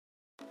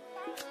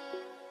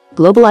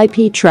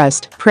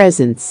Globaliptrust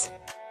presents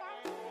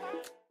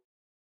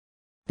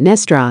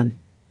Nestron.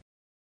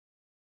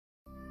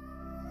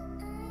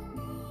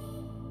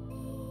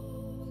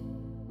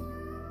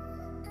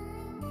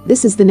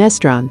 This is the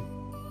Nestron.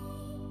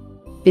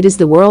 It is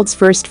the world's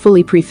first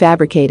fully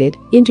prefabricated,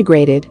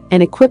 integrated,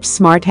 and equipped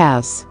smart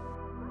house.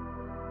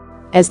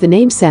 As the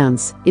name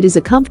sounds, it is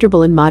a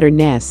comfortable and modern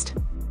nest.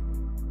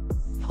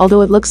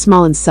 Although it looks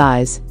small in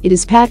size, it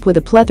is packed with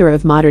a plethora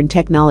of modern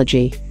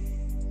technology.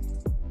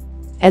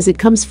 As it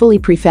comes fully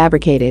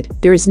prefabricated,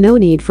 there is no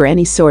need for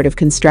any sort of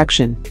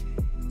construction.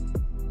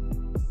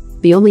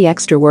 The only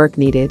extra work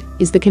needed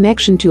is the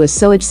connection to a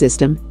sewage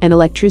system and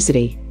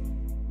electricity.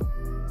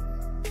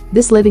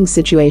 This living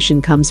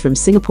situation comes from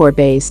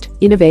Singapore-based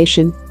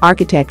innovation,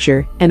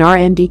 architecture, and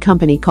R&D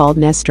company called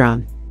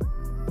Nestron.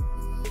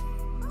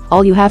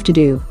 All you have to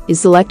do is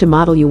select a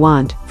model you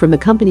want from the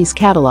company's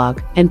catalog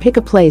and pick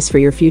a place for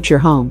your future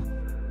home.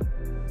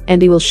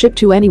 And they will ship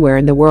to anywhere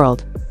in the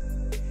world.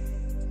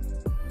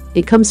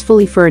 It comes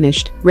fully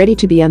furnished, ready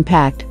to be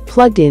unpacked,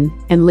 plugged in,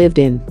 and lived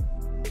in.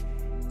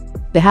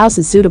 The house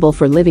is suitable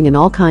for living in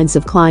all kinds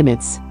of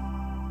climates.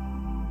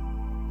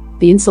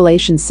 The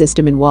insulation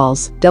system in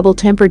walls,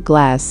 double-tempered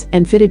glass,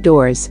 and fitted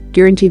doors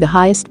guarantee the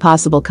highest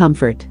possible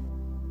comfort.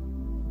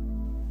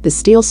 The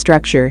steel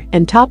structure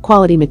and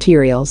top-quality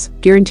materials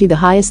guarantee the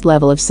highest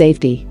level of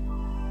safety.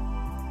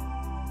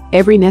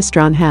 Every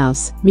Nestron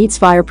house meets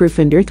fireproof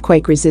and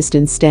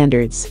earthquake-resistant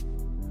standards.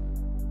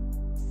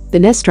 The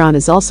Nestron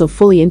is also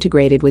fully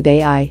integrated with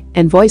AI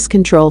and voice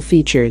control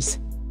features.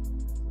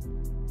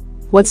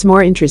 What's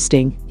more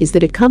interesting is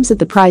that it comes at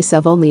the price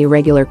of only a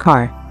regular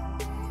car.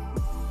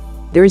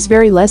 There is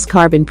very less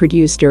carbon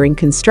produced during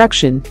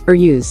construction or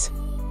use.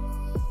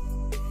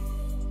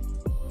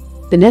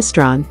 The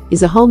Nestron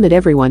is a home that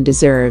everyone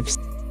deserves.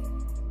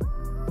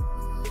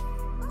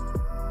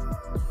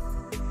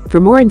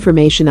 For more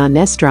information on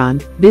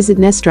Nestron, visit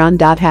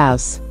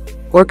nestron.house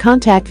or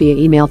contact via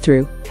email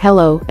through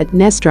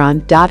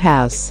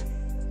hello@nestron.house.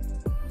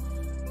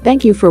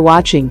 Thank you for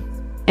watching,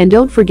 and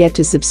don't forget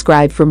to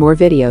subscribe for more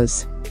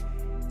videos.